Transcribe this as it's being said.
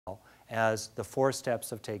as the 4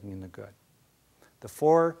 steps of taking in the good. The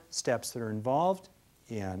 4 steps that are involved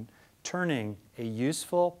in turning a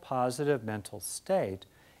useful, positive mental state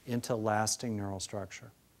into lasting neural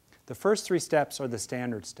structure. The first 3 steps are the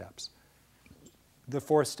standard steps. The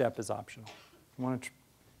 4th step is optional.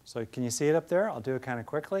 So can you see it up there? I'll do it kind of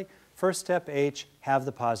quickly. First step, H, have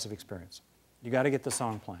the positive experience. You got to get the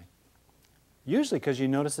song playing. Usually because you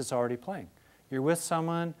notice it's already playing. You're with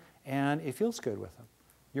someone and it feels good with them.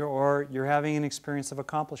 Or you're having an experience of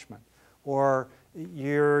accomplishment. Or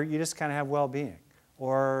you just kind of have well-being.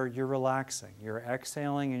 Or you're relaxing. You're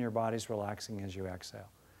exhaling and your body's relaxing as you exhale.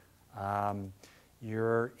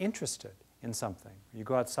 You're interested in something. You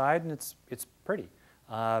go outside and it's pretty.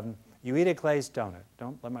 You eat a glazed donut.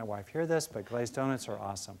 Don't let my wife hear this, but glazed donuts are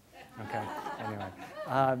awesome. Okay,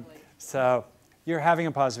 anyway. So you're having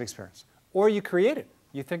a positive experience. Or you create it.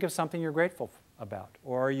 You think of something you're grateful about.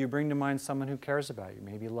 Or you bring to mind someone who cares about you,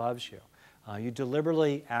 maybe loves you. You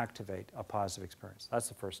deliberately activate a positive experience. That's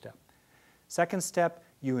the first step. Second step,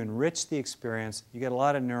 you enrich the experience. You get a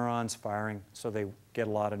lot of neurons firing, so they get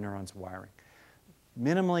a lot of neurons wiring.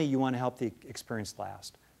 Minimally, you want to help the experience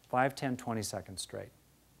last. 5, 10, 20 seconds straight.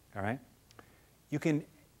 All right? You can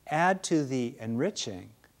add to the enriching,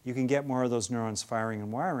 you can get more of those neurons firing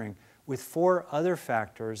and wiring with 4 other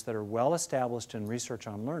factors that are well established in research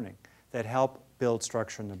on learning that help build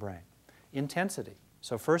structure in the brain. Intensity.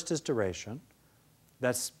 So first is duration.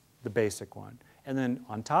 That's the basic one. And then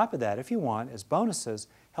on top of that, if you want, as bonuses,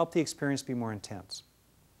 help the experience be more intense.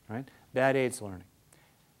 Right? That aids learning.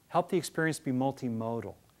 Help the experience be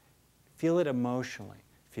multimodal. Feel it emotionally.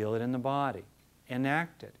 Feel it in the body.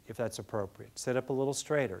 Enact it if that's appropriate. Sit up a little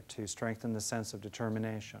straighter to strengthen the sense of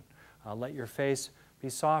determination. Let your face be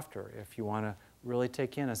softer if you want to really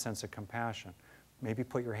take in a sense of compassion. Maybe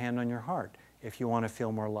put your hand on your heart if you want to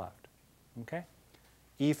feel more loved. Okay?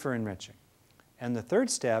 E for enriching. And the third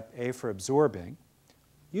step, A for absorbing,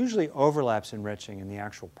 usually overlaps enriching in the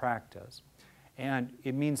actual practice. And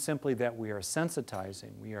it means simply that we are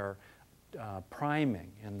sensitizing, we are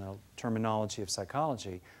priming, in the terminology of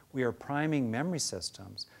psychology, we are priming memory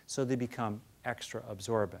systems so they become extra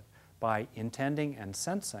absorbent by intending and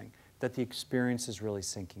sensing that the experience is really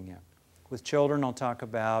sinking in. With children, I'll talk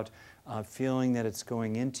about feeling that it's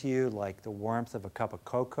going into you like the warmth of a cup of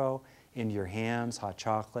cocoa into your hands, hot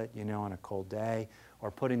chocolate, you know, on a cold day,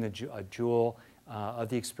 or putting a jewel of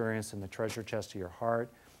the experience in the treasure chest of your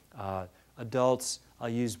heart. Adults, I'll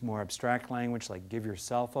use more abstract language like give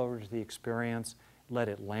yourself over to the experience, let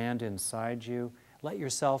it land inside you, let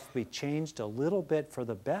yourself be changed a little bit for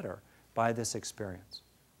the better by this experience.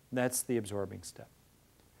 That's the absorbing step.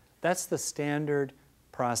 That's the standard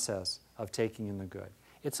process of taking in the good.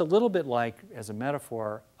 It's a little bit like, as a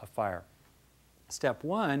metaphor, a fire. Step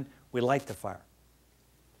 1, we light the fire.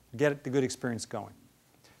 Get the good experience going.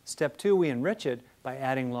 Step 2, we enrich it by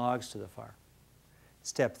adding logs to the fire.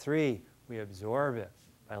 Step 3, we absorb it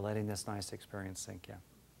by letting this nice experience sink in.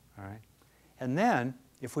 All right? And then,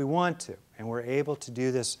 if we want to, and we're able to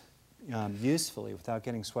do this usefully without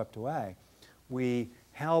getting swept away, we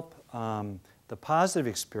help the positive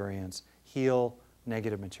experience heal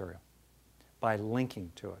negative material by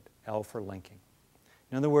linking to it, L for linking.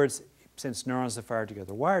 In other words, since neurons that fire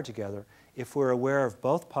together wire together, if we're aware of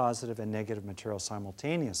both positive and negative material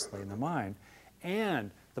simultaneously in the mind,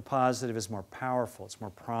 and the positive is more powerful, it's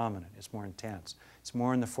more prominent, it's more intense, it's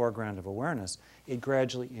more in the foreground of awareness, it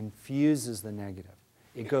gradually infuses the negative.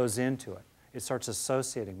 It goes into it. It starts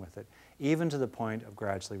associating with it, even to the point of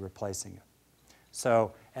gradually replacing it.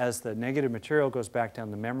 So as the negative material goes back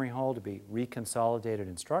down the memory hole to be reconsolidated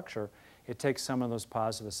in structure, it takes some of those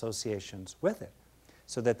positive associations with it,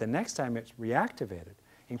 so that the next time it's reactivated,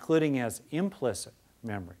 including as implicit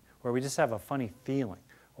memory, where we just have a funny feeling,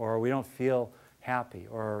 or we don't feel happy,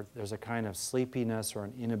 or there's a kind of sleepiness or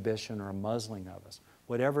an inhibition or a muzzling of us,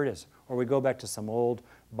 whatever it is, or we go back to some old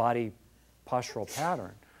body postural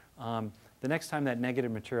pattern, the next time that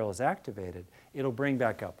negative material is activated, it'll bring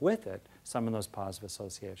back up with it some of those positive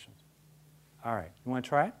associations. All right, you want to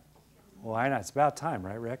try it? Why not? It's about time,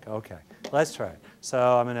 right, Rick? Okay, let's try it.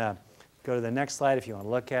 So I'm going to go to the next slide if you want to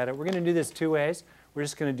look at it. We're going to do this 2 ways. We're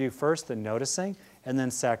just going to do first the noticing, and then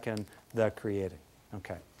second, the creating.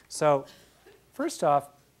 Okay, so first off,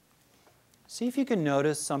 see if you can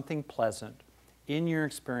notice something pleasant in your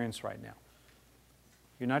experience right now.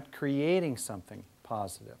 You're not creating something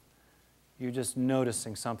positive. You're just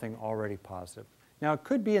noticing something already positive. Now, it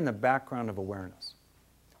could be in the background of awareness,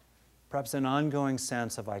 perhaps an ongoing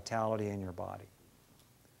sense of vitality in your body,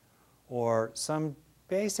 or some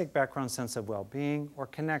basic background sense of well-being or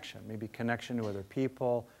connection, maybe connection to other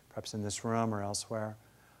people, perhaps in this room or elsewhere,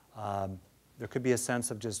 There could be a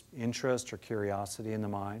sense of just interest or curiosity in the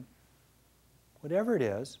mind. Whatever it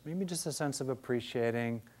is, maybe just a sense of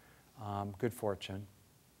appreciating good fortune.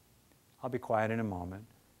 I'll be quiet in a moment.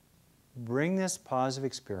 Bring this positive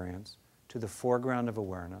experience to the foreground of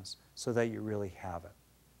awareness so that you really have it.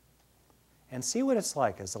 And see what it's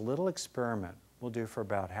like as a little experiment we'll do for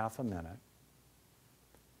about half a minute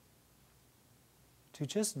to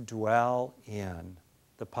just dwell in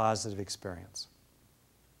the positive experience.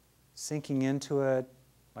 Sinking into it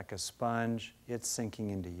like a sponge, it's sinking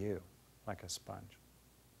into you like a sponge.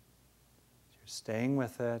 So you're staying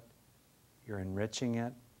with it, you're enriching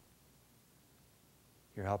it,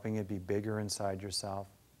 you're helping it be bigger inside yourself,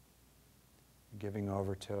 you're giving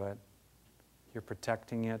over to it, you're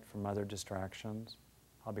protecting it from other distractions.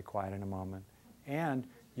 I'll be quiet in a moment. And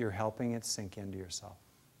you're helping it sink into yourself.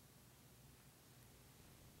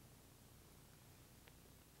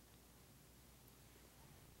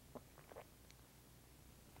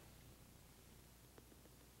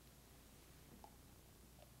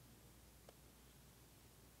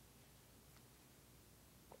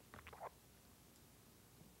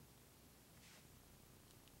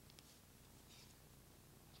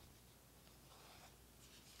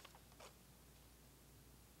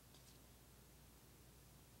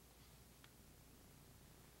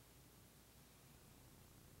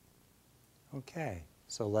 Okay,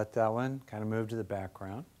 so let that one kind of move to the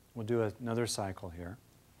background. We'll do another cycle here,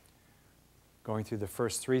 going through the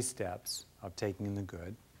first 3 steps of taking in the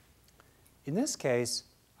good. In this case,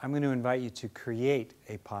 I'm going to invite you to create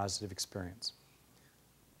a positive experience,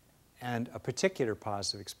 and a particular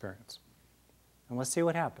positive experience. And let's see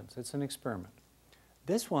what happens. It's an experiment.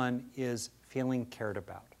 This one is feeling cared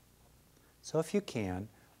about. So if you can,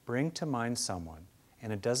 bring to mind someone,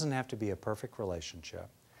 and it doesn't have to be a perfect relationship,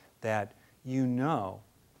 that you know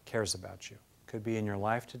cares about you. Could be in your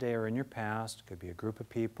life today or in your past, could be a group of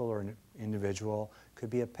people or an individual, could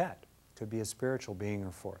be a pet, could be a spiritual being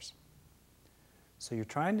or force. So you're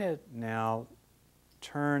trying to now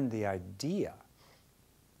turn the idea,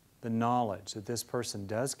 the knowledge that this person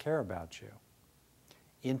does care about you,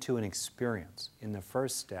 into an experience in the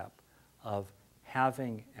first step of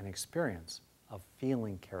having an experience of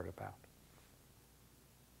feeling cared about.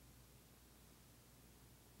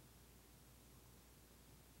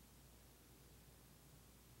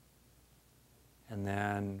 And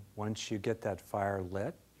then once you get that fire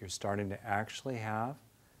lit, you're starting to actually have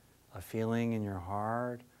a feeling in your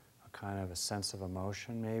heart, a kind of a sense of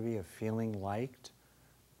emotion maybe, of feeling liked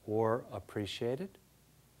or appreciated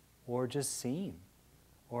or just seen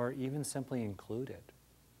or even simply included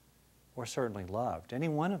or certainly loved. Any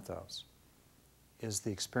one of those is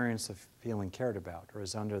the experience of feeling cared about or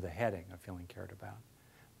is under the heading of feeling cared about.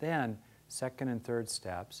 Then, second and third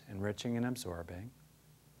steps, enriching and absorbing.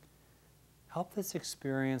 Help this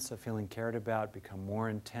experience of feeling cared about become more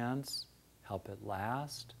intense, help it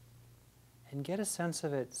last, and get a sense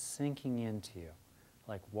of it sinking into you,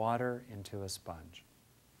 like water into a sponge.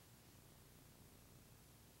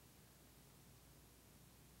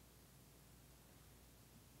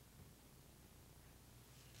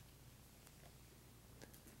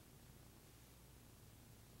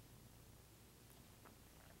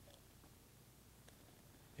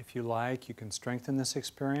 If you like, you can strengthen this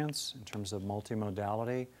experience in terms of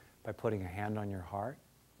multimodality by putting a hand on your heart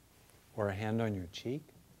or a hand on your cheek,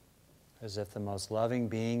 as if the most loving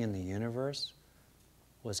being in the universe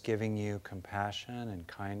was giving you compassion and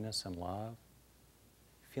kindness and love,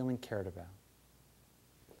 feeling cared about.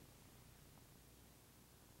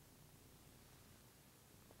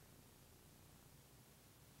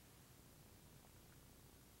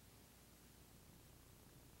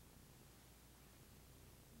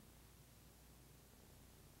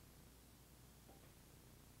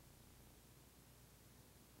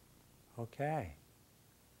 Okay.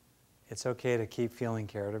 It's okay to keep feeling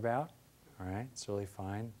cared about, all right? It's really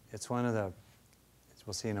fine. It's one of the, as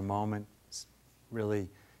we'll see in a moment, really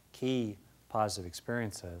key positive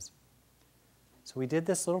experiences. So we did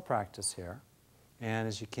this little practice here, and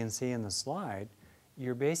as you can see in the slide,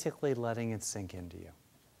 you're basically letting it sink into you.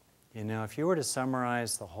 You know, if you were to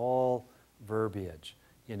summarize the whole verbiage,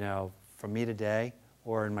 you know, from me today,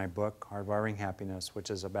 or in my book, Hardwiring Happiness,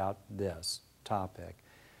 which is about this topic,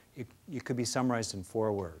 it could be summarized in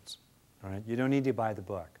 4 words. All right? You don't need to buy the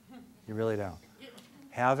book. You really don't.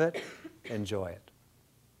 Have it, enjoy it.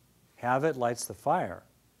 Have it lights the fire.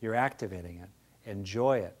 You're activating it.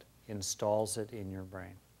 Enjoy it installs it in your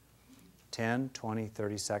brain. 10, 20,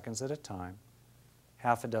 30 seconds at a time,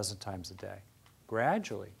 half a dozen times a day.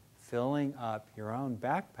 Gradually filling up your own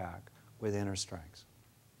backpack with inner strengths.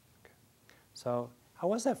 Okay. So how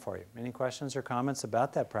was that for you? Any questions or comments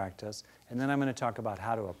about that practice? And then I'm going to talk about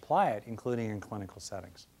how to apply it, including in clinical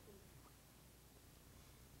settings.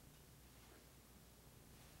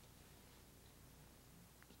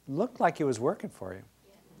 Looked like it was working for you.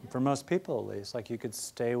 For most people, at least, like you could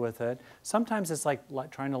stay with it. Sometimes it's like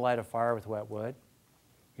trying to light a fire with wet wood.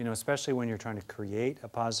 You know, especially when you're trying to create a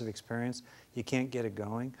positive experience, you can't get it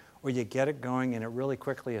going, or you get it going and it really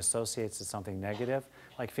quickly associates to something negative,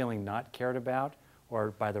 like feeling not cared about,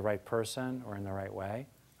 or by the right person, or in the right way,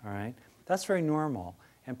 all right? That's very normal.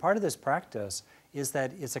 And part of this practice is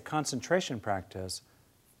that it's a concentration practice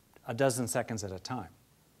a dozen seconds at a time.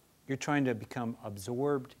 You're trying to become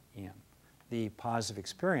absorbed in the positive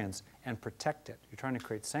experience and protect it. You're trying to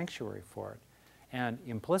create sanctuary for it. And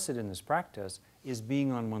implicit in this practice is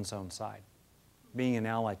being on one's own side, being an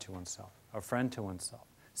ally to oneself, a friend to oneself,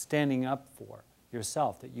 standing up for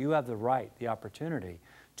yourself, that you have the right, the opportunity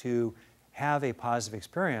to have a positive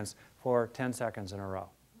experience for 10 seconds in a row,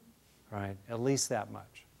 right? At least that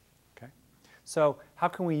much, okay? So how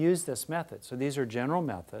can we use this method? So these are general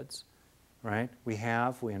methods, right? We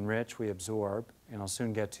enrich, we absorb, and I'll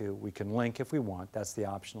soon get to, we can link if we want, that's the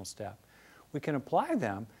optional step. We can apply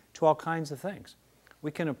them to all kinds of things.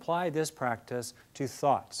 We can apply this practice to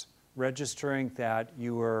thoughts, registering that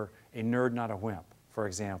you were a nerd, not a wimp, for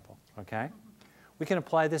example, okay? We can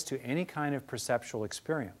apply this to any kind of perceptual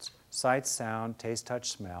experience, sight, sound, taste, touch,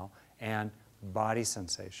 smell, and body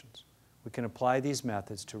sensations. We can apply these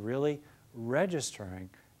methods to really registering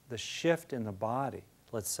the shift in the body,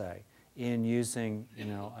 let's say, in using,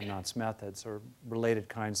 Anand's methods or related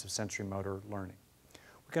kinds of sensory motor learning.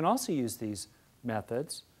 We can also use these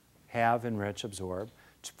methods, have, enrich, absorb,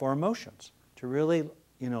 for emotions, to really,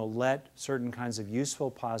 let certain kinds of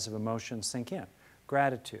useful, positive emotions sink in.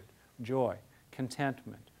 Gratitude, joy,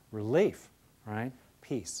 contentment, relief, right?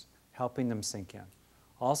 Peace, helping them sink in.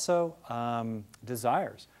 Also,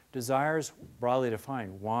 desires. Desires, broadly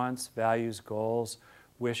defined, wants, values, goals,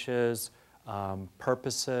 wishes,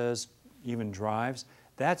 purposes, even drives.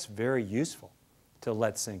 That's very useful to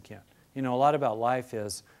let sink in. A lot about life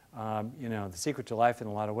is, the secret to life in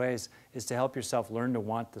a lot of ways is to help yourself learn to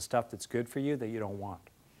want the stuff that's good for you that you don't want,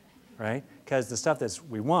 right? Because the stuff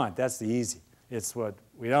we want, that's the easy. It's what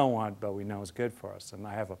we don't want, but we know is good for us. And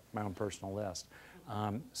I have my own personal list.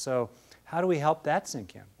 So how do we help that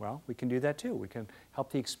sink in? Well, we can do that too. We can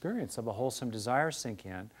help the experience of a wholesome desire sink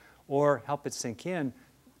in, or help it sink in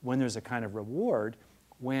when there's a kind of reward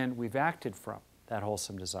when we've acted from that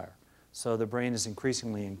wholesome desire. So the brain is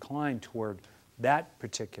increasingly inclined toward that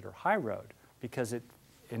particular high road because it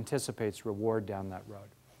anticipates reward down that road.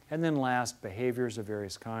 And then last, behaviors of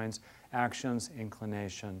various kinds, actions,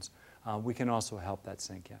 inclinations. We can also help that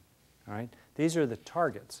sink in. All right? These are the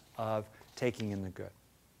targets of taking in the good.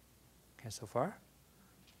 Okay, so far?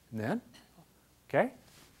 And then? Okay?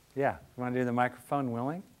 Yeah, you want to do the microphone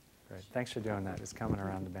willing? Great, thanks for doing that. It's coming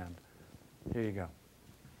around the bend. Here you go.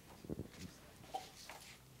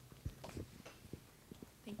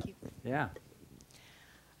 Thank you. Yeah.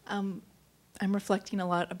 I'm reflecting a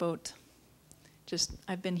lot about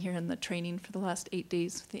I've been here in the training for the last 8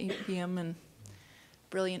 days with the APM and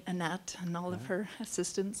brilliant Annette and all of her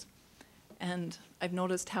assistants. And I've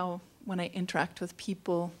noticed how when I interact with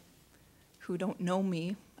people who don't know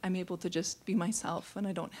me, I'm able to just be myself and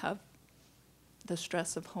I don't have the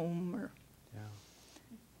stress of home or...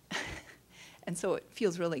 Yeah. And so it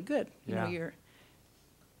feels really good. You Yeah. know, you're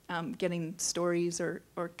getting stories or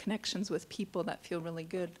connections with people that feel really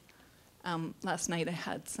good. Last night I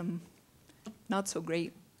had some not so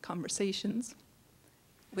great conversations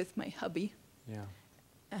with my hubby. Yeah.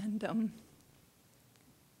 And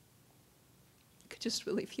could just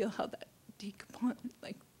really feel how that decomposes.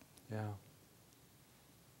 Yeah.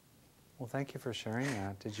 Well, thank you for sharing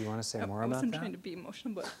that. Did you want to say more I about wasn't that? trying to be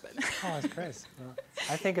emotional about it, but Oh, that's great. Well,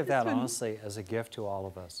 I think of that honestly as a gift to all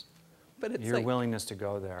of us. but it's Your like willingness to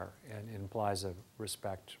go there and implies a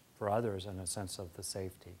respect for others and a sense of the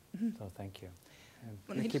safety. So thank you. And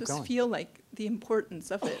when yeah, I keep just going. feel like the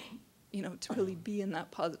importance of it, to really be in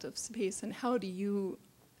that positive space. And how do you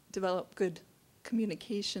develop good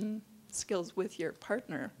communication skills with your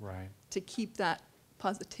partner Right. to keep that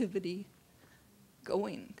positivity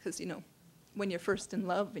going? Because, when you're first in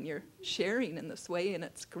love and you're sharing in this way and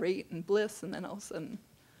it's great and bliss, and then all of a sudden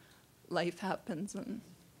life happens. And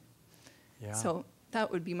Yeah. so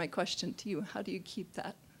that would be my question to you. How do you keep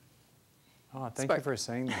that? Oh, thank spark. you for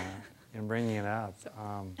saying that and bringing it up.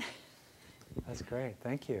 So- That's great.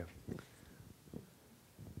 Thank you.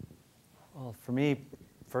 Well, for me,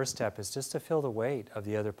 first step is just to feel the weight of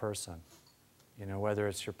the other person. Whether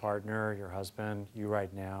it's your partner, your husband, you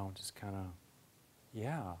right now, just kind of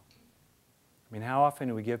Yeah. I mean, how often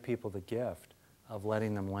do we give people the gift of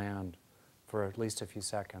letting them land for at least a few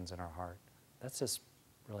seconds in our heart? That's just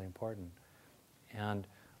really important. And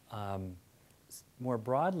more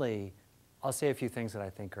broadly, I'll say a few things that I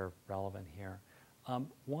think are relevant here.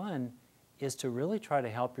 One is to really try to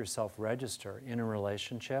help yourself register in a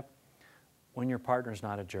relationship when your partner's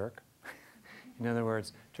not a jerk. In other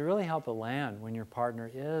words, to really help it land when your partner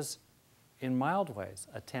is, in mild ways,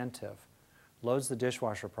 attentive, loads the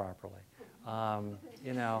dishwasher properly,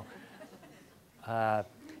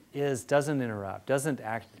 doesn't interrupt, doesn't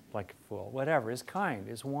act like a fool, whatever, is kind,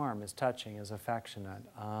 is warm, is touching, is affectionate,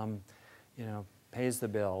 pays the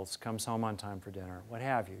bills, comes home on time for dinner, what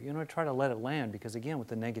have you. Try to let it land, because again, with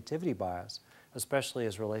the negativity bias, especially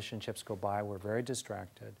as relationships go by, we're very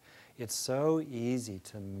distracted. It's so easy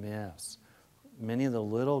to miss many of the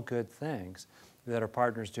little good things that our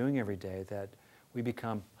partner's doing every day that we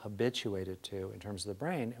become habituated to in terms of the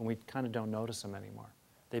brain, and we kind of don't notice them anymore.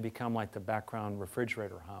 They become like the background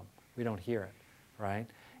refrigerator hum. We don't hear it, right?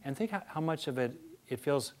 And think how much of it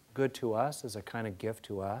feels good to us as a kind of gift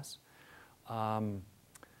to us.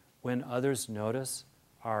 When others notice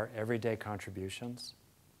our everyday contributions,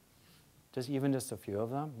 even just a few of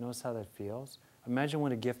them, notice how that feels. Imagine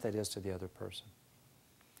what a gift that is to the other person.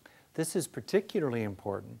 This is particularly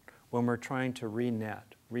important when we're trying to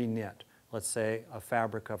reknit, let's say, a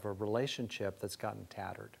fabric of a relationship that's gotten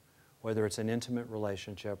tattered, whether it's an intimate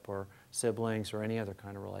relationship or siblings or any other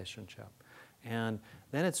kind of relationship. And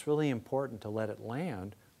then it's really important to let it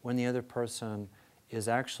land when the other person is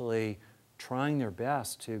actually trying their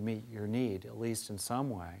best to meet your need, at least in some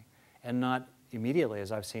way, and not immediately,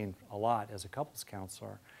 as I've seen a lot as a couples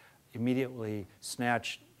counselor, immediately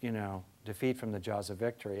snatch, defeat from the jaws of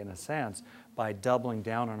victory, in a sense, by doubling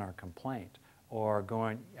down on our complaint or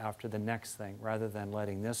going after the next thing rather than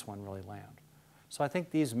letting this one really land. So I think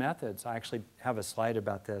these methods, I actually have a slide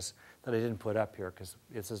about this that I didn't put up here because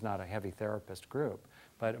this is not a heavy therapist group,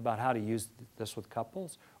 but about how to use this with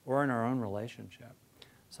couples or in our own relationship.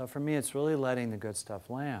 So for me, it's really letting the good stuff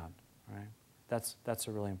land, right? That's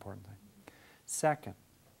a really important thing. Second,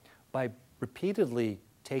 by repeatedly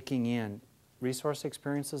taking in resource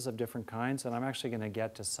experiences of different kinds, and I'm actually going to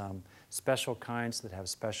get to some special kinds that have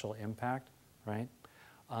special impact, right?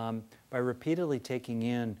 By repeatedly taking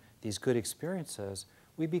in these good experiences,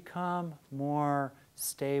 we become more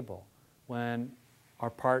stable when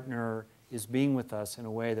our partner is being with us in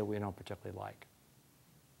a way that we don't particularly like,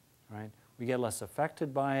 right? We get less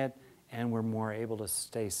affected by it, and we're more able to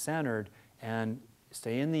stay centered and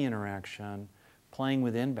stay in the interaction, playing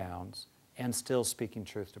within bounds, and still speaking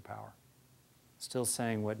truth to power. Still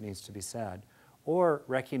saying what needs to be said. Or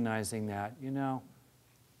recognizing that,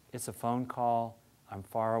 it's a phone call, I'm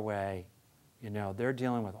far away, they're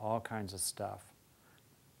dealing with all kinds of stuff.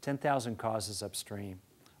 10,000 causes upstream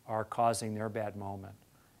are causing their bad moment.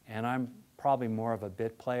 And I'm probably more of a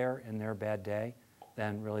bit player in their bad day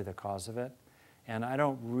than really the cause of it. And I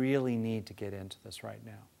don't really need to get into this right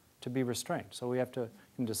now, to be restrained. So we have to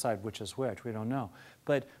decide which is which, we don't know.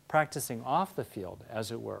 But practicing off the field,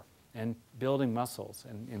 as it were, and building muscles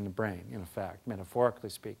in the brain, in effect, metaphorically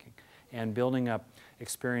speaking, and building up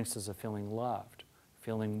experiences of feeling loved,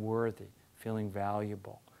 feeling worthy, feeling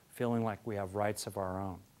valuable, feeling like we have rights of our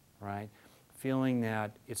own, right? Feeling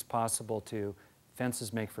that it's possible to,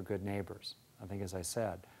 fences make for good neighbors, I think, as I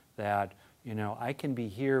said, that, I can be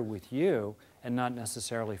here with you and not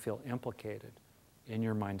necessarily feel implicated in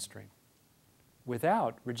your mind stream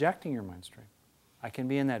without rejecting your mind stream. I can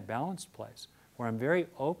be in that balanced place where I'm very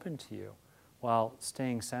open to you while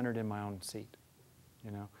staying centered in my own seat,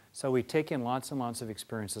 So we take in lots and lots of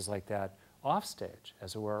experiences like that off stage,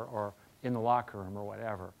 as it were, or in the locker room or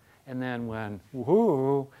whatever. And then when,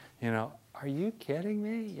 woohoo, are you kidding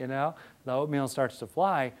me? The oatmeal starts to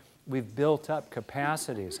fly, we've built up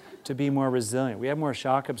capacities to be more resilient. We have more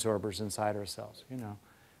shock absorbers inside ourselves,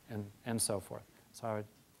 and so forth. So I would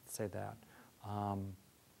say that.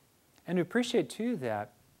 And to appreciate, too,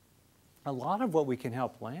 that a lot of what we can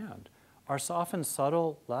help land are often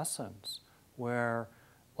subtle lessons where,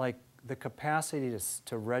 like, the capacity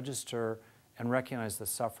to register and recognize the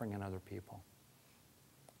suffering in other people.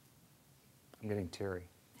 I'm getting teary.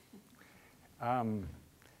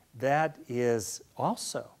 That is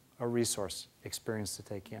also a resource experience to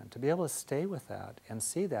take in, to be able to stay with that and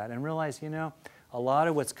see that and realize, a lot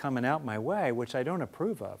of what's coming out my way, which I don't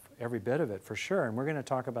approve of, every bit of it for sure, and we're going to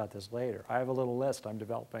talk about this later. I have a little list I'm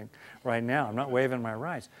developing right now. I'm not waiving my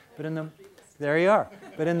rights. But there you are.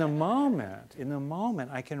 But in the moment,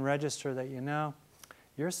 I can register that,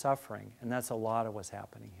 you're suffering, and that's a lot of what's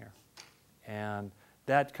happening here. And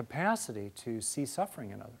that capacity to see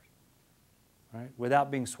suffering in others, right,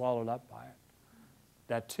 without being swallowed up by it.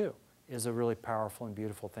 That too is a really powerful and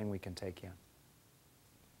beautiful thing we can take in.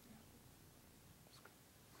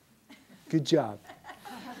 Good job.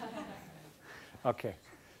 Okay,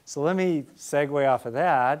 so let me segue off of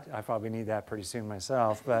that. I probably need that pretty soon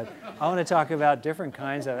myself, but I want to talk about different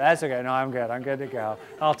kinds of, that's okay, no, I'm good to go.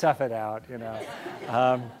 I'll tough it out, you know.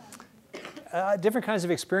 Different kinds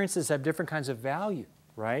of experiences have different kinds of value,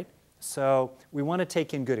 right? So we want to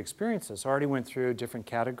take in good experiences. I already went through different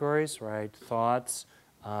categories, right? Thoughts,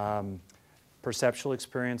 perceptual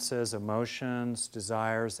experiences, emotions,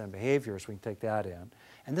 desires, and behaviors. We can take that in.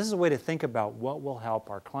 And this is a way to think about what will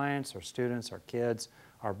help our clients, our students, our kids,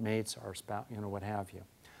 our mates, our spouse, you know, what have you.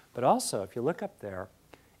 But also, if you look up there,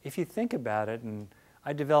 if you think about it, and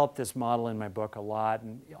I developed this model in my book a lot,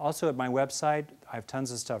 and also at my website, I have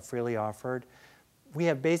tons of stuff freely offered. We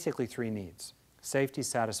have basically three needs: safety,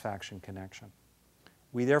 satisfaction, connection.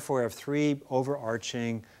 We therefore have three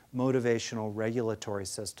overarching motivational regulatory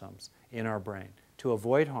systems in our brain: to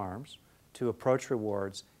avoid harms, to approach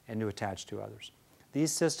rewards, and to attach to others.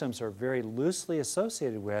 These systems are very loosely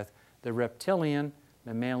associated with the reptilian,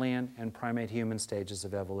 mammalian, and primate human stages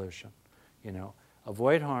of evolution. You know,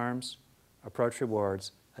 avoid harms, approach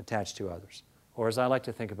rewards, attach to others. Or as I like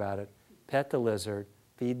to think about it, pet the lizard,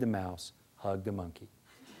 feed the mouse, hug the monkey.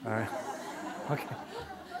 All right? Okay.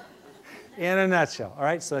 In a nutshell. All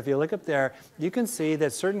right, so if you look up there, you can see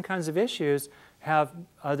that certain kinds of issues have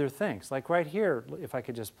other things. Like right here, if I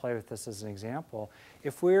could just play with this as an example,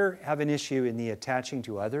 if we have an issue in the attaching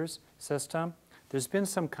to others system, there's been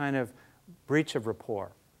some kind of breach of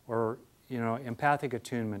rapport, or empathic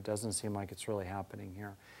attunement doesn't seem like it's really happening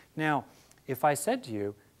here. Now, if I said to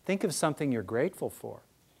you, think of something you're grateful for,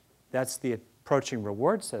 that's the approaching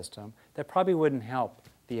reward system, that probably wouldn't help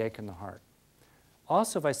the ache in the heart.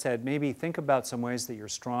 Also, if I said, maybe think about some ways that you're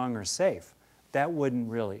strong or safe, that wouldn't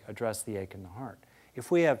really address the ache in the heart. If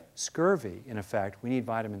we have scurvy, in effect, we need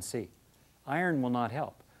vitamin C. Iron will not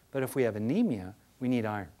help. But if we have anemia, we need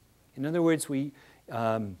iron. In other words, we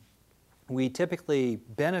typically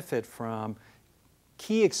benefit from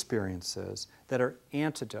key experiences that are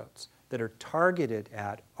antidotes, that are targeted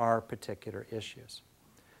at our particular issues.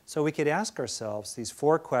 So we could ask ourselves these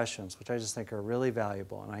 4 questions, which I just think are really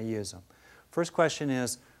valuable, and I use them. First question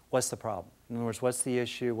is, what's the problem? In other words, what's the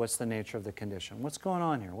issue? What's the nature of the condition? What's going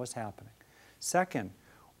on here? What's happening? Second,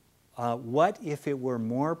 what if it were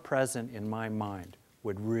more present in my mind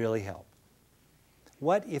would really help?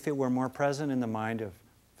 What if it were more present in the mind of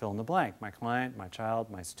fill in the blank? My client, my child,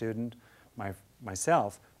 my student,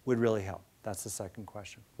 myself would really help. That's the second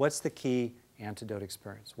question. What's the key antidote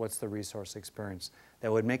experience? What's the resource experience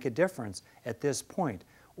that would make a difference at this point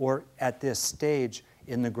or at this stage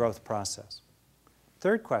in the growth process?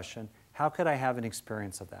 Third question, how could I have an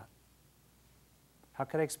experience of that? How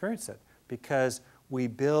could I experience it? Because we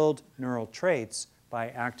build neural traits by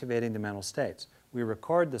activating the mental states. We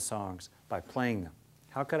record the songs by playing them.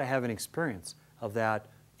 How could I have an experience of that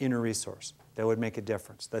inner resource that would make a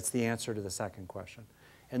difference? That's the answer to the second question.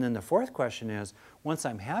 And then the fourth question is, once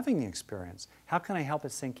I'm having the experience, how can I help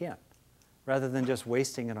it sink in rather than just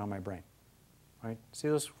wasting it on my brain? Right? See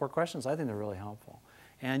those 4 questions? I think they're really helpful.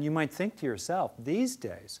 And you might think to yourself, these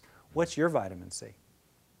days, what's your vitamin C?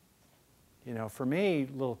 You know, for me,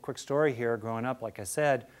 a little quick story here, growing up, like I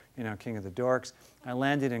said, king of the dorks, I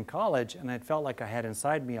landed in college and it felt like I had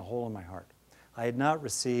inside me a hole in my heart. I had not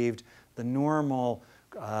received the normal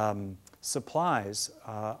supplies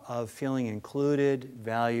of feeling included,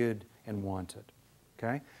 valued, and wanted.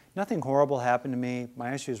 Okay? Nothing horrible happened to me.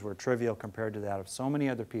 My issues were trivial compared to that of so many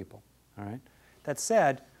other people. All right? That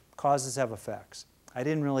said, causes have effects. I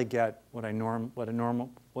didn't really get what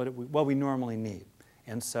we normally need,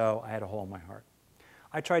 and so I had a hole in my heart.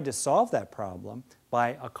 I tried to solve that problem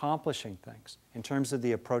by accomplishing things in terms of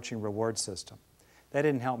the approaching reward system. That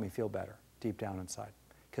didn't help me feel better deep down inside,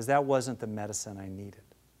 because that wasn't the medicine I needed.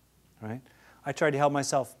 Right? I tried to help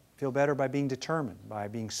myself feel better by being determined, by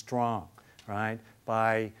being strong, right?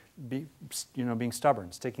 By being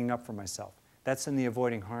stubborn, sticking up for myself. That's in the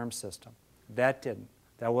avoiding harm system. That didn't.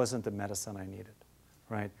 That wasn't the medicine I needed.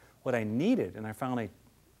 Right? What I needed, and I finally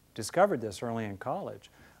discovered this early in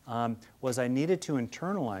college, was I needed to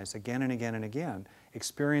internalize again and again and again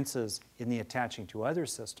experiences in the attaching to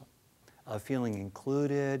others system of feeling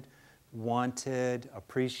included, wanted,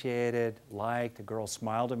 appreciated, liked. A girl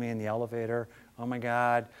smiled at me in the elevator. Oh my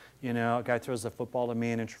God, a guy throws a football to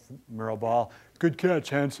me, an intramural ball. Good catch,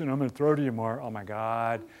 Hanson, I'm going to throw to you more. Oh my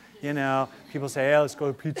God. You know, people say, hey, let's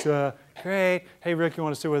go to pizza. Great. Hey, Rick, you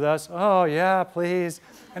want to sit with us? Oh, yeah, please.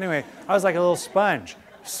 Anyway, I was like a little sponge.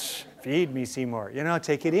 Feed me, Seymour. You know,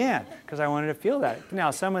 take it in, because I wanted to feel that.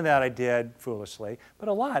 Now, some of that I did foolishly, but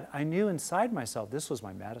a lot, I knew inside myself, this was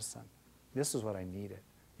my medicine. This is what I needed.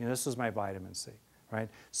 You know, this was my vitamin C, right?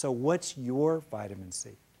 So what's your vitamin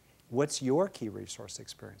C? What's your key resource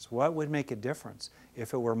experience? What would make a difference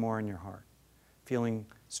if it were more in your heart? Feeling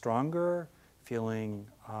stronger? Feeling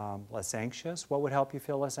less anxious? What would help you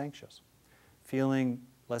feel less anxious? Feeling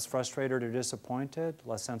less frustrated or disappointed?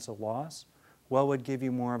 Less sense of loss? What would give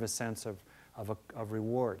you more of a sense of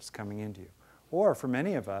rewards coming into you? Or for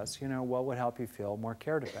many of us, you know, what would help you feel more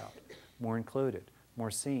cared about, more included,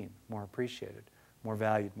 more seen, more appreciated, more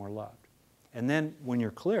valued, more loved? And then when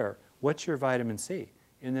you're clear, what's your vitamin C?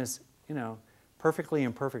 In this, you know, perfectly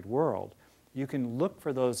imperfect world, you can look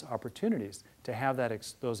for those opportunities to have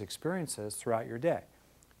those experiences throughout your day.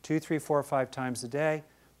 2, 3, 4, 5 times a day,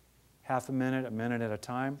 half a minute at a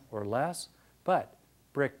time, or less, but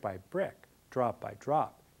brick by brick, drop by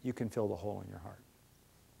drop, you can fill the hole in your heart.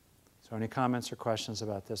 So any comments or questions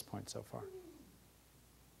about this point so far?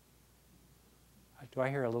 Do I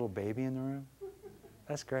hear a little baby in the room?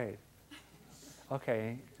 That's great.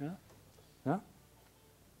 Okay. No? No?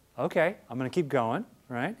 Okay, I'm going to keep going,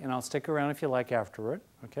 right? And I'll stick around if you like afterward,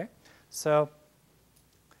 okay? So,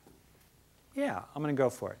 yeah, I'm going to go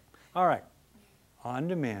for it. All right, on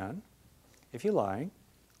demand, if you like,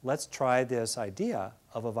 let's try this idea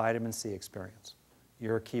of a vitamin C experience,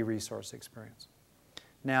 your key resource experience.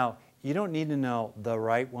 Now, you don't need to know the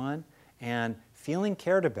right one, and feeling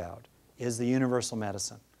cared about is the universal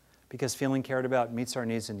medicine, because feeling cared about meets our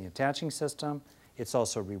needs in the attaching system. It's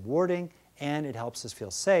also rewarding, and it helps us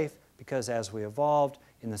feel safe, because as we evolved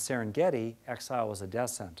in the Serengeti, exile was a death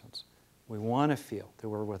sentence. We want to feel that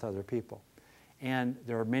we're with other people. And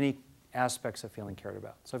there are many aspects of feeling cared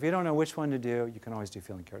about. So if you don't know which one to do, you can always do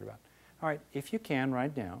feeling cared about. All right, if you can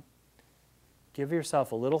right now, give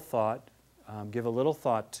yourself a little thought, give a little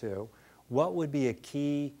thought to what would be a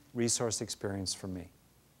key resource experience for me?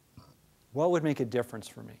 What would make a difference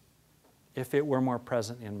for me if it were more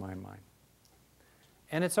present in my mind?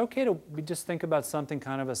 And it's okay to just think about something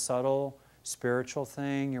kind of a subtle spiritual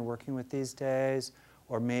thing you're working with these days,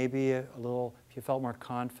 or maybe a little, if you felt more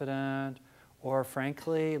confident, or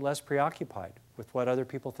frankly, less preoccupied with what other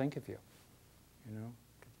people think of you. You know,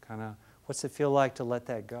 kind of, what's it feel like to let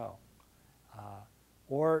that go?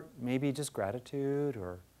 Or maybe just gratitude,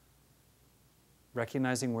 or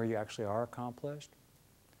recognizing where you actually are accomplished.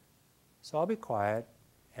 So I'll be quiet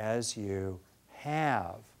as you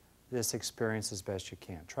have this experience as best you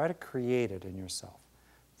can. Try to create it in yourself,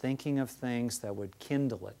 thinking of things that would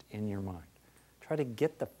kindle it in your mind. Try to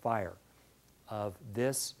get the fire of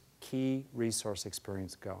this key resource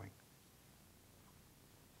experience going.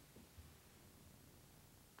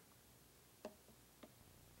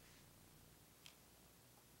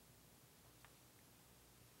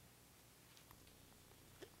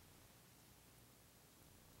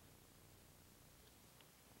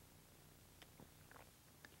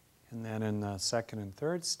 And then in the second and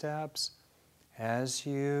third steps, as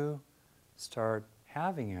you start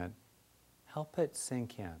having it, help it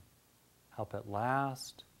sink in. Help it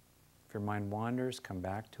last. If your mind wanders, come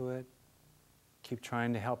back to it. Keep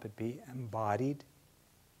trying to help it be embodied,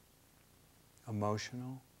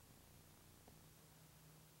 emotional.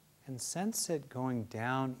 And sense it going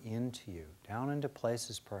down into you, down into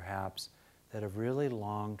places perhaps that have really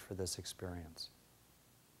longed for this experience.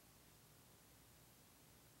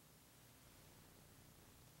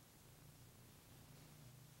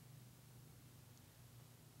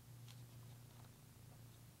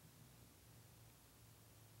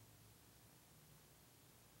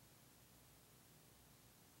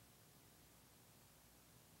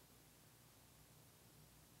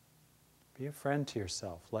 Be a friend to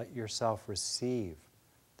yourself. Let yourself receive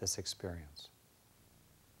this experience.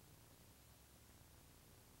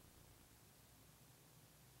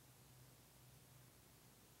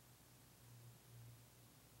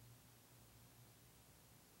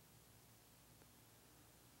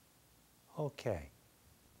 Okay.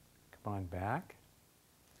 Come on back.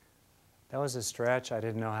 That was a stretch. I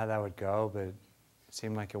didn't know how that would go, but it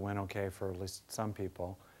seemed like it went okay for at least some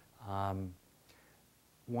people.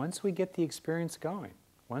 Once we get the experience going,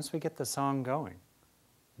 once we get the song going,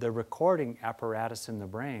 the recording apparatus in the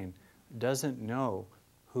brain doesn't know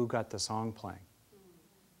who got the song playing.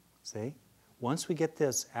 See? Once we get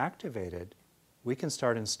this activated, we can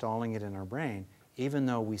start installing it in our brain, even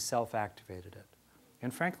though we self-activated it.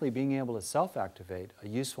 And frankly, being able to self-activate a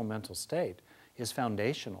useful mental state is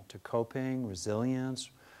foundational to coping, resilience,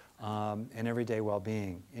 and everyday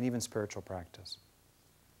well-being, and even spiritual practice.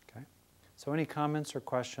 Okay? So any comments or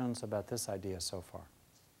questions about this idea so far?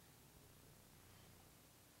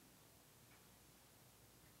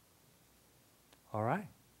 All right.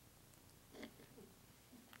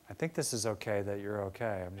 I think this is okay that you're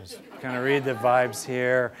okay. I'm just going to read the vibes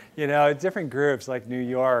here. You know, different groups like New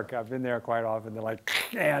York, I've been there quite often. They're like,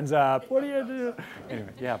 hands up, what do you do? Anyway,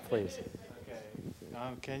 yeah, please.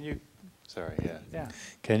 Okay. Can you, sorry, yeah. Yeah.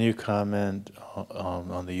 Can you comment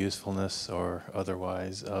on the usefulness or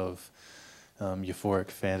otherwise of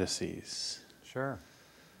euphoric fantasies? Sure.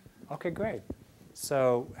 Okay, great.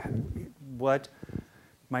 So what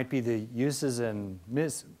might be the uses and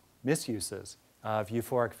misuses of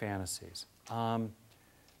euphoric fantasies?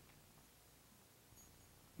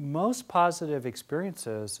 Most positive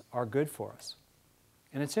experiences are good for us.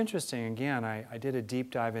 And it's interesting, again, I did a deep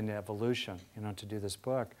dive into evolution, you know, to do this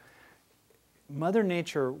book. Mother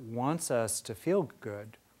Nature wants us to feel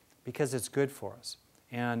good because it's good for us.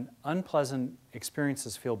 And unpleasant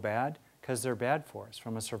experiences feel bad because they're bad for us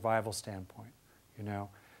from a survival standpoint, you know.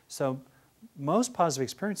 So most positive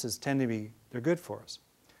experiences tend to be, they're good for us.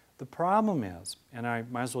 The problem is, and I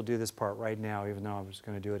might as well do this part right now, even though I was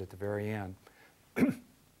going to do it at the very end,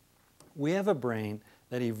 we have a brain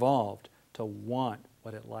that evolved to want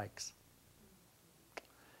what it likes.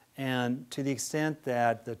 And to the extent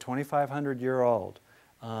that the 2,500-year-old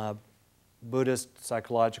Buddhist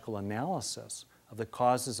psychological analysis of the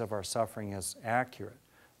causes of our suffering is accurate,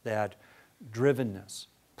 that drivenness,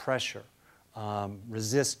 pressure,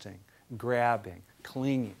 resisting, grabbing,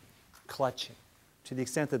 clinging, clutching, to the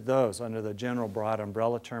extent that those, under the general broad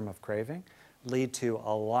umbrella term of craving, lead to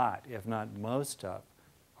a lot, if not most of,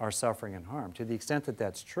 our suffering and harm. To the extent that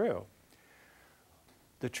that's true,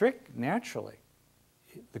 the trick naturally,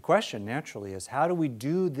 the question naturally is, how do we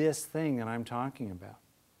do this thing that I'm talking about,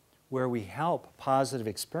 where we help positive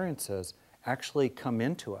experiences actually come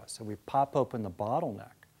into us, and we pop open the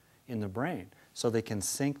bottleneck in the brain so they can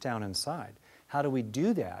sink down inside? How do we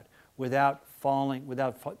do that without falling,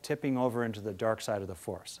 without tipping over into the dark side of the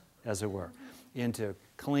force, as it were, into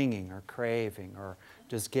clinging or craving or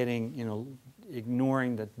just getting, you know,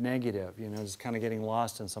 ignoring the negative, you know, just kind of getting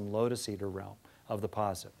lost in some lotus eater realm of the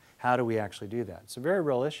positive? How do we actually do that? It's a very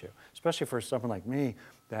real issue, especially for someone like me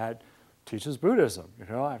that teaches Buddhism. You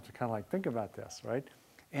know, I have to kind of like think about this, right?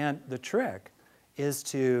 And the trick is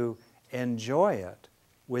to enjoy it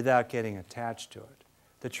without getting attached to it.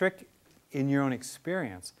 The trick in your own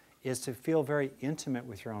experience is to feel very intimate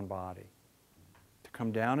with your own body, to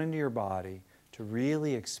come down into your body, to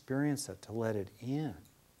really experience it, to let it in,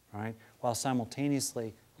 right? While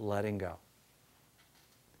simultaneously letting go.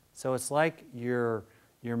 So it's like your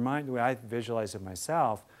mind, the way I visualize it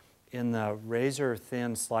myself, in the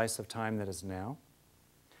razor-thin slice of time that is now,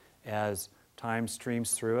 as time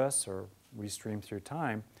streams through us, or we stream through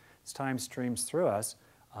time, as time streams through us,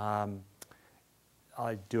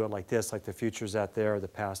 I do it like this, like the future's out there, the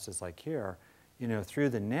past is like here. You know, through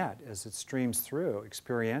the net, as it streams through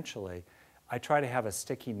experientially, I try to have a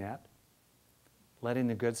sticky net, letting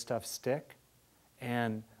the good stuff stick,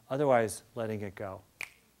 and otherwise letting it go,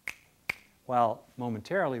 while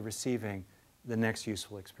momentarily receiving the next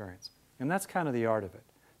useful experience. And that's kind of the art of it.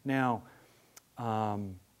 Now,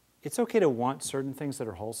 it's okay to want certain things that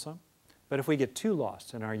are wholesome, but if we get too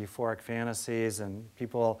lost in our euphoric fantasies, and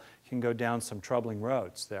people can go down some troubling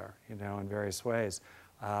roads there, you know, in various ways.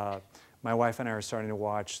 My wife and I are starting to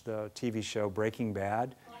watch the TV show Breaking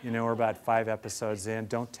Bad. You know, we're about 5 episodes in.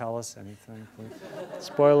 Don't tell us anything, please.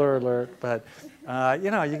 Spoiler alert. But,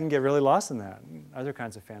 you know, you can get really lost in that, and other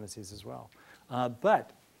kinds of fantasies as well.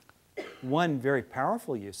 But one very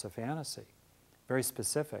powerful use of fantasy, very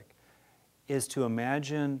specific, is to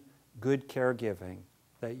imagine good caregiving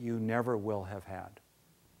that you never will have had.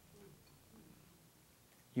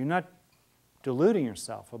 You're not deluding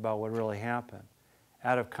yourself about what really happened.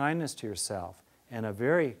 Out of kindness to yourself and a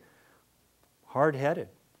very hard-headed,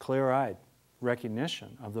 clear-eyed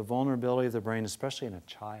recognition of the vulnerability of the brain, especially in a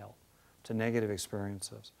child, to negative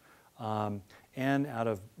experiences. And out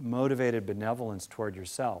of motivated benevolence toward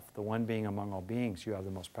yourself, the one being among all beings you have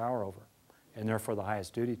the most power over, and therefore the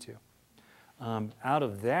highest duty to. Out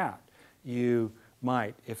of that, you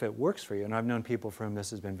might, if it works for you, and I've known people for whom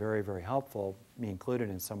this has been very, very helpful, me included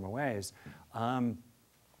in some ways,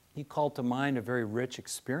 you call to mind a very rich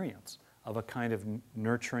experience of a kind of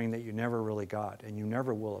nurturing that you never really got and you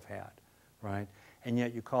never will have had, right? And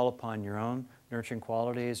yet you call upon your own nurturing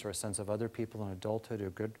qualities or a sense of other people in adulthood who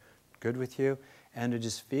are good with you, and to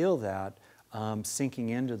just feel that sinking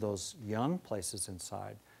into those young places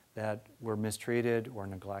inside that were mistreated or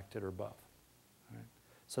neglected or both. Right?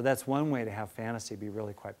 So that's one way to have fantasy be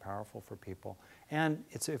really quite powerful for people. And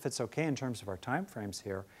if it's okay in terms of our time frames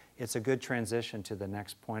here, it's a good transition to the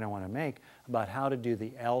next point I want to make about how to do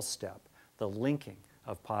the L step, the linking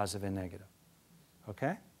of positive and negative.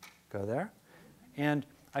 Okay? Go there. And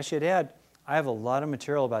I should add, I have a lot of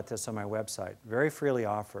material about this on my website, very freely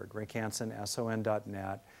offered,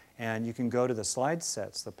 raycanson.net. And you can go to the slide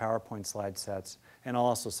sets, the PowerPoint slide sets, and I'll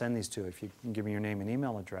also send these to you if you can give me your name and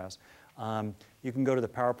email address. You can go to the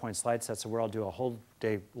PowerPoint slide sets where I'll do a whole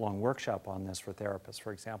day-long workshop on this for therapists,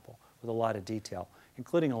 for example, with a lot of detail,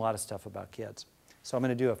 including a lot of stuff about kids. So I'm going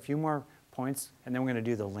to do a few more points, and then we're going to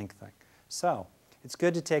do the link thing. So it's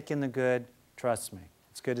good to take in the good. Trust me,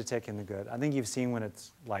 it's good to take in the good. I think you've seen what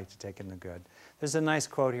it's like to take in the good. There's a nice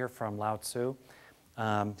quote here from Lao Tzu.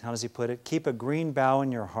 How does he put it? Keep a green bough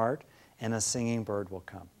in your heart, and a singing bird will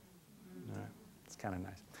come. All right. It's kind of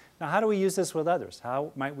nice. Now, how do we use this with others?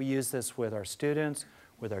 How might we use this with our students,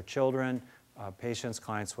 with our children, patients,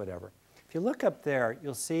 clients, whatever? If you look up there,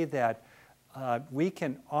 you'll see that we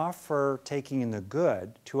can offer taking in the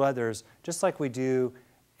good to others just like we do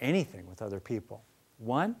anything with other people.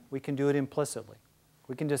 One, we can do it implicitly.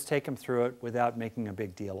 We can just take them through it without making a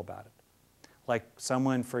big deal about it. Like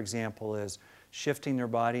someone, for example, is shifting their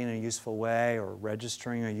body in a useful way or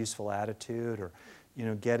registering a useful attitude or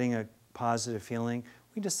getting a positive feeling.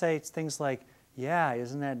 We can just say things like, yeah,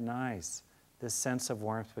 isn't that nice? This sense of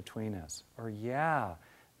warmth between us. Or yeah,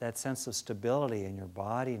 that sense of stability in your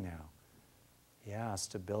body now. Yeah,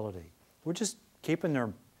 stability. We're just keeping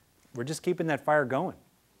that fire going.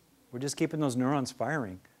 We're just keeping those neurons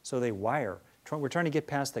firing so they wire. We're trying to get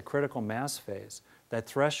past the critical mass phase, that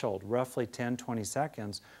threshold, roughly 10, 20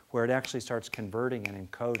 seconds, where it actually starts converting and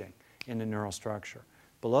encoding into neural structure.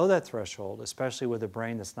 Below that threshold, especially with a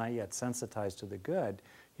brain that's not yet sensitized to the good,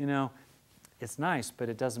 it's nice, but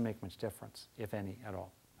it doesn't make much difference, if any, at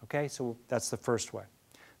all. Okay, so that's the first way.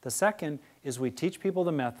 The second is we teach people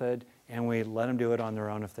the method and we let them do it on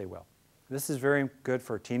their own if they will. This is very good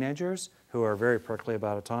for teenagers who are very prickly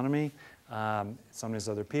about autonomy, sometimes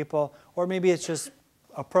other people, or maybe it's just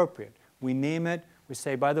appropriate. We name it. We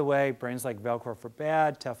say, by the way, brains like Velcro for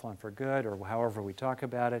bad, Teflon for good, or however we talk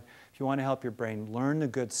about it. If you want to help your brain learn the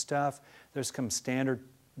good stuff, there's some standard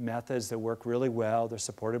methods that work really well. They're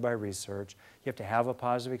supported by research. You have to have a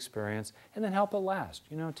positive experience and then help it last,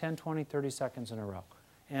 10, 20, 30 seconds in a row.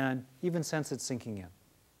 And even sense it's sinking in.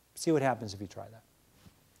 See what happens if you try that.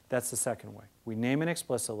 That's the second way. We name it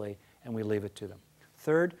explicitly and we leave it to them.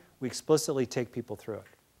 Third, we explicitly take people through it.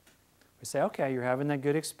 We say, okay, you're having that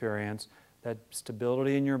good experience, that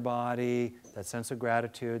stability in your body, that sense of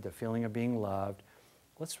gratitude, the feeling of being loved.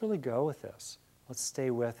 Let's really go with this. Let's stay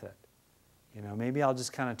with it. Maybe I'll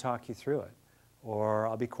just kind of talk you through it. Or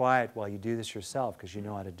I'll be quiet while you do this yourself because you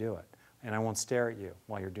know how to do it. And I won't stare at you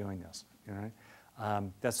while you're doing this.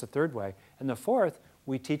 That's the third way. And the fourth,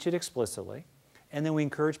 we teach it explicitly. And then we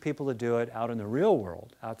encourage people to do it out in the real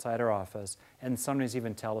world, outside our office, and sometimes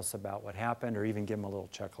even tell us about what happened or even give them a little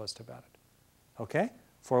checklist about it. Okay?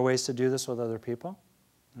 4 ways to do this with other people.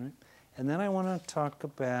 All right? And then I want to talk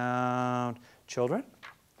about children.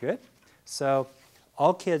 Good. So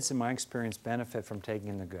all kids, in my experience, benefit from taking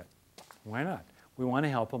in the good. Why not? We want to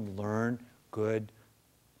help them learn good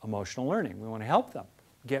emotional learning. We want to help them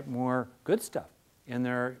get more good stuff in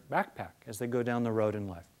their backpack as they go down the road in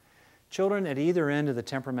life. Children at either end of the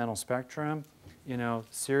temperamental spectrum,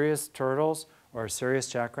 serious turtles or serious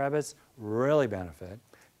jackrabbits really benefit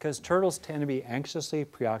because turtles tend to be anxiously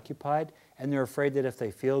preoccupied and they're afraid that if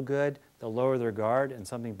they feel good, they'll lower their guard and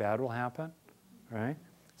something bad will happen, right?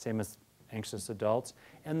 Same as anxious adults.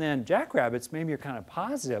 And then jackrabbits, maybe you're kind of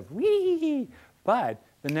positive, wee, but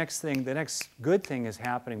the next good thing is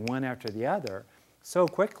happening one after the other so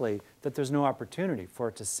quickly that there's no opportunity for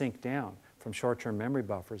it to sink down from short-term memory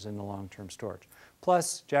buffers into long-term storage.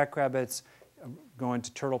 Plus, jackrabbits going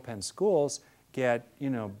to turtle pen schools get,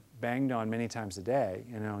 banged on many times a day,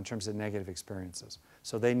 in terms of negative experiences.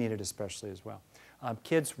 So they need it especially as well.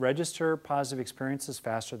 Kids register positive experiences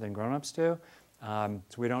faster than grown-ups do, so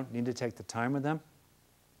we don't need to take the time with them.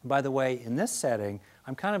 By the way, in this setting,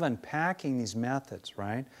 I'm kind of unpacking these methods,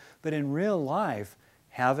 right? But in real life,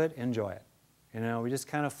 have it, enjoy it. We just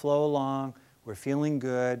kind of flow along, we're feeling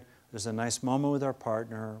good, there's a nice moment with our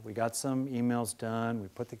partner, we got some emails done, we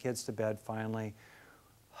put the kids to bed finally,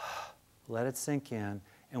 let it sink in,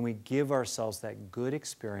 and we give ourselves that good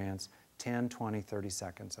experience 10, 20, 30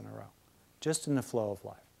 seconds in a row, just in the flow of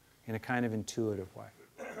life, in a kind of intuitive way.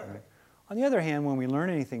 Right? On the other hand, when we learn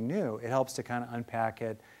anything new, it helps to kind of unpack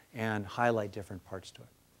it and highlight different parts to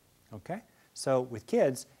it. Okay? So with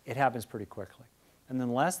kids, it happens pretty quickly. And then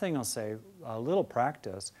the last thing I'll say, a little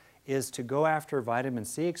practice, is to go after vitamin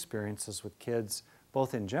C experiences with kids,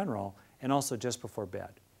 both in general and also just before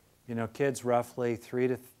bed. You know, kids roughly 3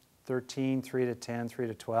 to 13, 3 to 10, 3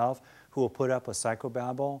 to 12, who will put up with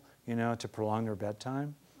psychobabble, you know, to prolong their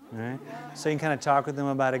bedtime. Right? So you can kind of talk with them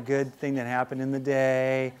about a good thing that happened in the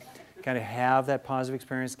day, kind of have that positive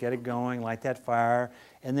experience, get it going, light that fire.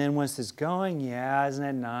 And then once it's going, yeah, isn't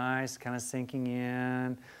that nice? Kind of sinking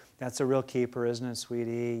in. That's a real keeper, isn't it,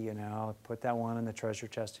 sweetie? You know, put that one in the treasure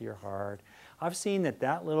chest of your heart. I've seen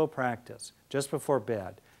that little practice just before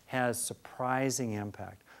bed has surprising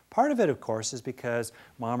impact. Part of it, of course, is because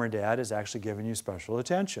mom or dad is actually giving you special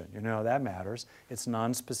attention. You know, that matters. It's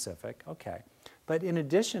non-specific. Okay. But in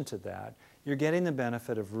addition to that, you're getting the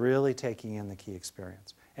benefit of really taking in the key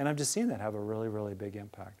experience. And I've just seen that have a really, really big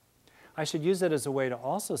impact. I should use it as a way to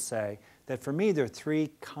also say that for me, there are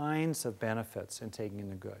 3 kinds of benefits in taking in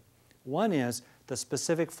the good. One is the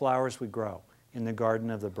specific flowers we grow in the garden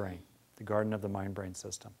of the brain, the garden of the mind-brain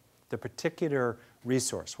system. The particular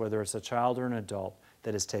resource, whether it's a child or an adult,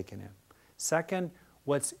 that is taken in. Second,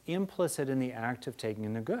 what's implicit in the act of taking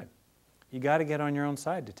in the good. You got to get on your own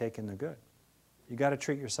side to take in the good. You got to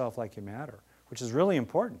treat yourself like you matter, which is really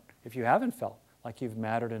important if you haven't felt like you've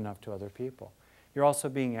mattered enough to other people. You're also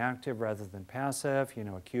being active rather than passive, you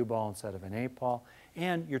know, a cue ball instead of an 8 ball,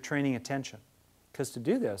 and you're training attention. Because to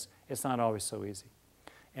do this, it's not always so easy.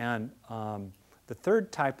 And the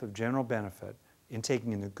third type of general benefit in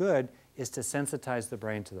taking in the good is to sensitize the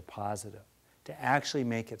brain to the positive, to actually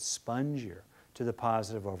make it spongier to the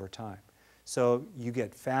positive over time. So you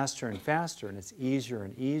get faster and faster, and it's easier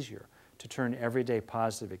and easier to turn everyday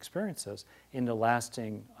positive experiences into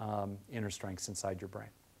lasting inner strengths inside your brain.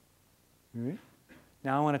 Mm-hmm.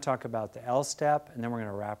 Now I want to talk about the L step, and then we're going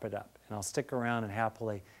to wrap it up. And I'll stick around and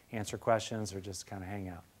happily answer questions or just kind of hang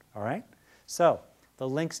out. All right? So the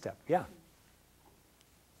link step, yeah.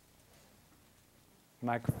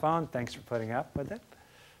 Microphone, thanks for putting up with it.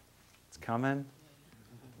 It's coming.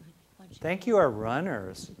 Thank you, our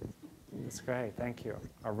runners. That's great, thank you.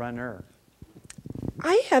 Our runner.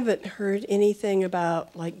 I haven't heard anything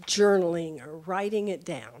about like journaling or writing it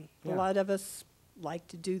down. Yeah. A lot of us like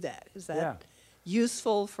to do that. Is that Yeah.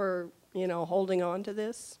 useful for, you know, holding on to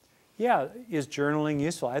this? Yeah, is journaling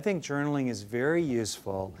useful? I think journaling is very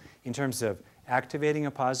useful in terms of activating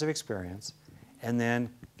a positive experience and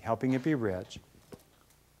then helping it be rich.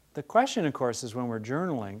 The question, of course, is when we're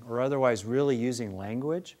journaling or otherwise really using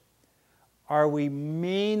language, are we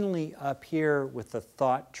mainly up here with the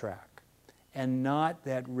thought track and not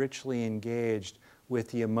that richly engaged with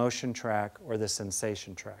the emotion track or the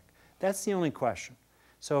sensation track? That's the only question.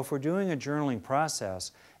 So if we're doing a journaling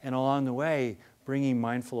process and along the way bringing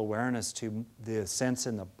mindful awareness to the sense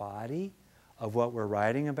in the body of what we're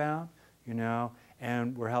writing about, you know,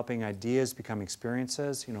 and we're helping ideas become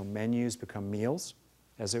experiences, you know, menus become meals,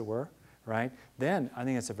 as it were, right? Then I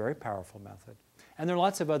think it's a very powerful method. And there are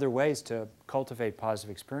lots of other ways to cultivate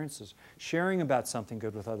positive experiences. Sharing about something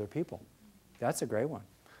good with other people, that's a great one.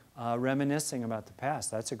 Reminiscing about the past,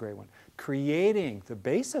 that's a great one. Creating the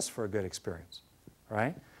basis for a good experience,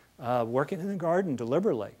 right? Working in the garden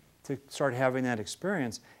deliberately to start having that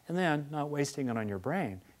experience, and then not wasting it on your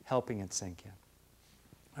brain, helping it sink in.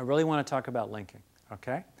 I really want to talk about linking,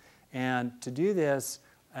 okay? And to do this,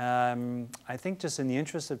 I think just in the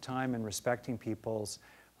interest of time and respecting people's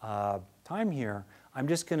time here, I'm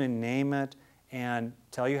just going to name it and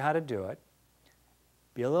tell you how to do it.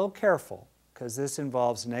 Be a little careful, because this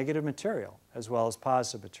involves negative material as well as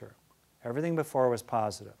positive material. Everything before was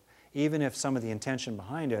positive, even if some of the intention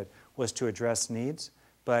behind it was to address needs.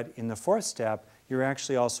 But in the fourth step, you're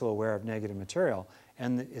actually also aware of negative material,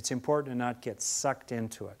 and it's important to not get sucked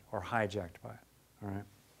into it or hijacked by it. All right?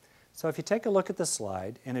 So if you take a look at the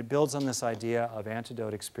slide, and it builds on this idea of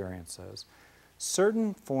antidote experiences,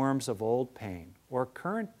 certain forms of old pain or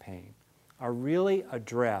current pain are really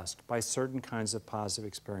addressed by certain kinds of positive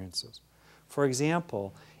experiences. For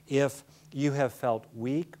example, if you have felt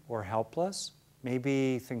weak or helpless,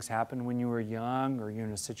 maybe things happened when you were young or you're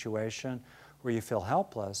in a situation where you feel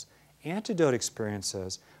helpless, antidote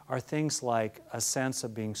experiences are things like a sense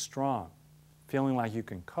of being strong, feeling like you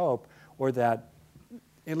can cope, or that,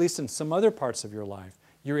 at least in some other parts of your life,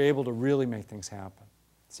 you're able to really make things happen.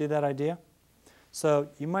 See that idea? So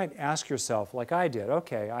you might ask yourself, like I did,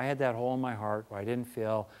 okay, I had that hole in my heart where I didn't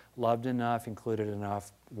feel loved enough, included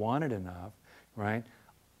enough, wanted enough, right?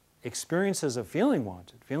 Experiences of feeling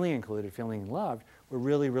wanted, feeling included, feeling loved were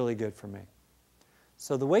really, really good for me.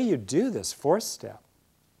 So the way you do this fourth step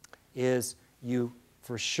is you,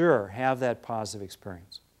 for sure, have that positive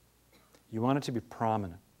experience. You want it to be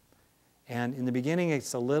prominent. And in the beginning,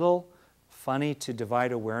 it's a little funny to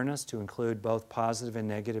divide awareness to include both positive and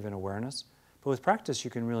negative in awareness. But with practice, you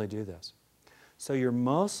can really do this. So you're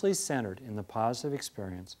mostly centered in the positive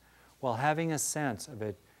experience while having a sense of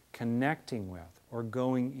it connecting with or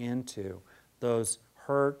going into those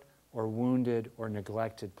hurt or wounded or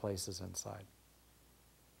neglected places inside.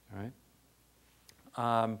 All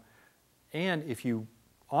right? And if you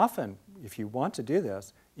want to do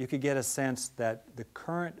this, you could get a sense that the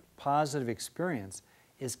current positive experience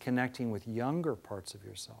is connecting with younger parts of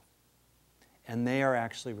yourself. And they are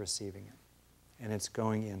actually receiving it. And it's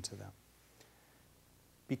going into them.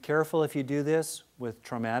 Be careful if you do this with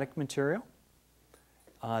traumatic material.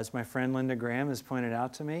 As my friend Linda Graham has pointed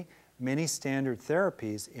out to me, many standard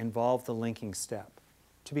therapies involve the linking step.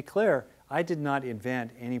 To be clear, I did not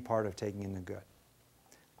invent any part of taking in the good.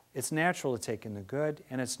 It's natural to take in the good,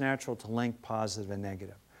 and it's natural to link positive and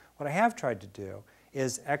negative. What I have tried to do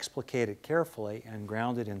is explicate it carefully and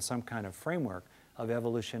ground it in some kind of framework of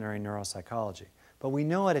evolutionary neuropsychology. But we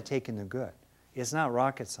know how to take in the good. It's not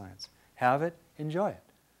rocket science. Have it, enjoy it.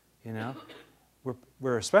 You know,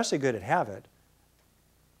 we're especially good at have it.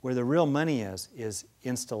 Where the real money is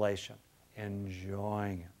installation,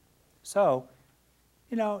 enjoying it. So,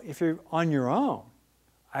 you know, if you're on your own,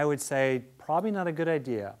 I would say probably not a good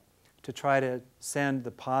idea to try to send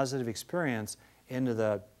the positive experience into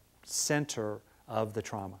the center of the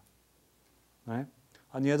trauma. Right?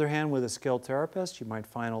 On the other hand, with a skilled therapist, you might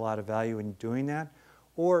find a lot of value in doing that,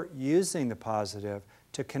 or using the positive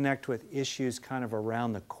to connect with issues kind of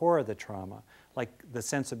around the core of the trauma, like the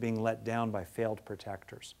sense of being let down by failed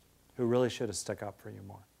protectors who really should have stuck up for you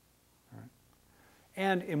more. All right?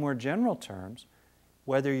 And in more general terms,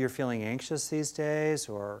 whether you're feeling anxious these days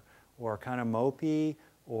or kind of mopey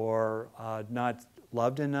or not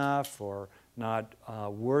loved enough or not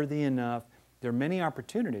worthy enough, there are many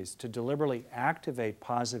opportunities to deliberately activate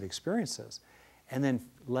positive experiences and then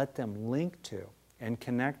let them link to and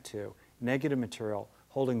connect to negative material,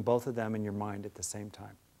 holding both of them in your mind at the same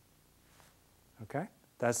time. Okay?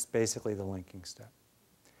 That's basically the linking step.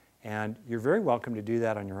 And you're very welcome to do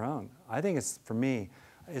that on your own. I think it's, for me,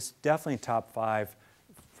 it's definitely top 5,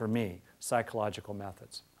 for me, psychological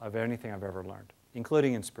methods of anything I've ever learned,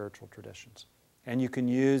 including in spiritual traditions. And you can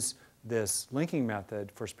use this linking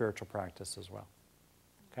method for spiritual practice as well.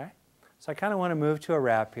 Okay? So I kind of want to move to a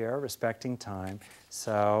wrap here, respecting time.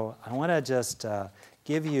 So I want to just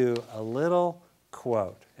give you a little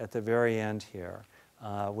quote at the very end here,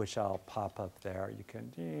 which I'll pop up there. You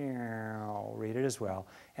can read it as well.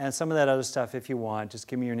 And some of that other stuff, if you want, just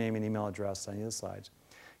give me your name and email address on the slides.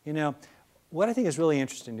 You know, what I think is really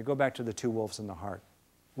interesting, to go back to the 2 wolves in the heart.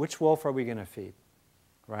 Which wolf are we going to feed,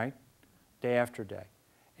 right? Day after day.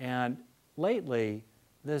 And lately,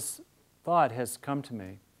 this thought has come to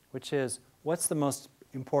me, which is, what's the most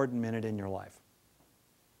important minute in your life?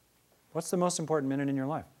 What's the most important minute in your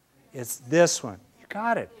life? It's this one. You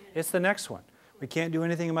got it. It's the next one. We can't do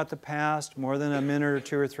anything about the past. More than a minute or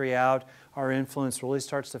 2 or 3 out, our influence really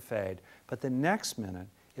starts to fade. But the next minute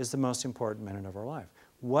is the most important minute of our life.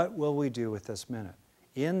 What will we do with this minute?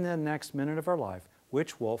 In the next minute of our life,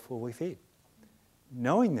 which wolf will we feed?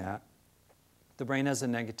 Knowing that, the brain has a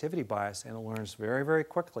negativity bias, and it learns very, very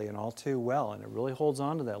quickly and all too well, and it really holds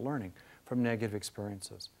on to that learning from negative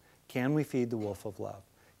experiences. Can we feed the wolf of love?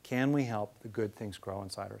 Can we help the good things grow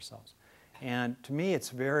inside ourselves? And to me, it's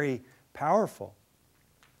very powerful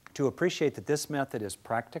to appreciate that this method is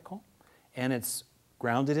practical, and it's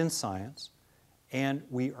grounded in science, and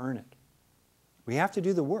we earn it. We have to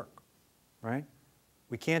do the work, right?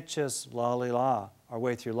 We can't just la-li-la our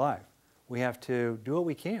way through life. We have to do what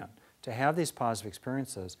we can to have these positive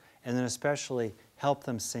experiences, and then especially help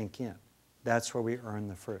them sink in. That's where we earn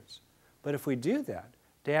the fruits. But if we do that,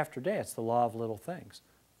 day after day, it's the law of little things.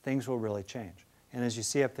 Things will really change. And as you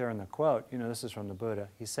see up there in the quote, you know, this is from the Buddha,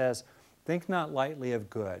 he says, "Think not lightly of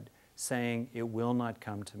good, saying it will not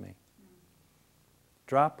come to me.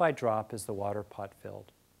 Drop by drop is the water pot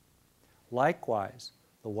filled. Likewise,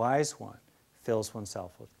 the wise one fills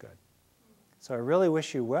oneself with good." So I really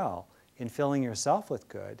wish you well in filling yourself with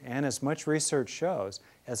good. And as much research shows,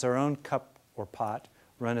 as our own cup or pot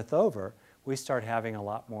runneth over, we start having a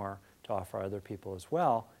lot more to offer other people as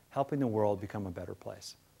well, helping the world become a better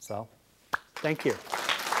place. So, thank you.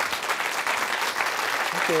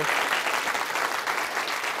 Thank you.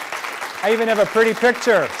 I even have a pretty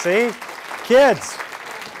picture, see? Kids.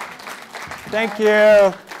 Thank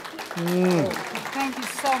you. Thank you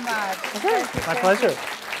so much. My pleasure.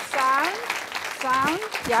 Sound.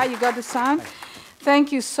 Yeah, you got the sound.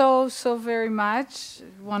 Thank you so very much.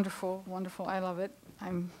 Wonderful, wonderful. I love it.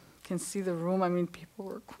 I can see the room. I mean, people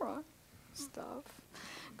were crying. stuff,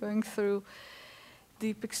 going through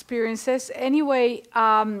deep experiences. Anyway,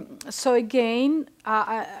 so again,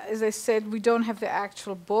 as I said, we don't have the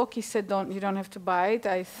actual book. He said, you don't have to buy it.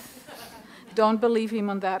 I don't believe him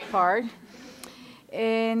on that part.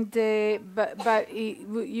 And but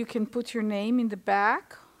you can put your name in the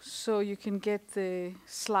back, so you can get the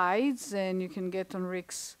slides and you can get on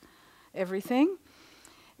Rick's everything.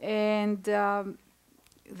 And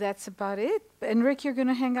that's about it. And Rick, you're going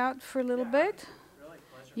to hang out for a little bit? Really,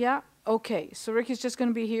 pleasure. Yeah? Okay, so Rick is just going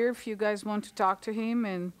to be here if you guys want to talk to him.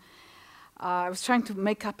 And I was trying to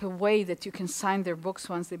make up a way that you can sign their books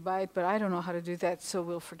once they buy it, but I don't know how to do that, so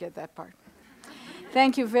we'll forget that part.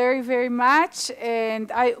 Thank you very, very much.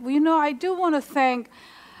 And I do want to thank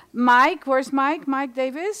Mike. Where's Mike? Mike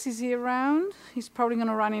Davis. Is he around? He's probably going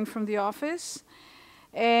to run in from the office.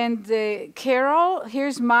 And Carol,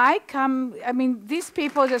 here's Mike. I mean, these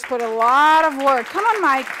people just put a lot of work. Come on,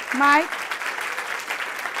 Mike. Mike.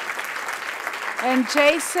 And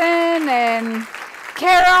Jason and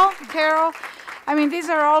Carol. I mean, these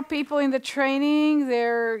are all people in the training.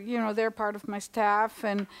 They're part of my staff,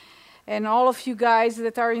 and all of you guys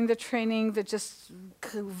that are in the training that just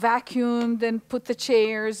vacuumed and put the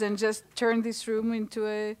chairs and just turned this room into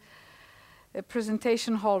a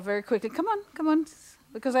presentation hall very quickly. Come on,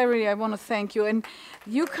 because I want to thank you. And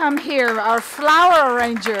you come here, our flower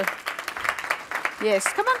arranger. Yes,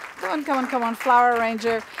 come on, flower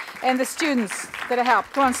arranger. And the students that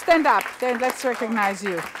helped. Come on, stand up. Then let's recognize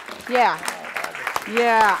you. Yeah.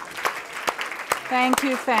 Thank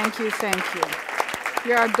you.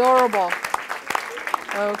 You're adorable.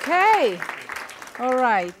 Okay. All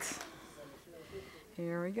right.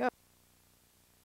 Here we go.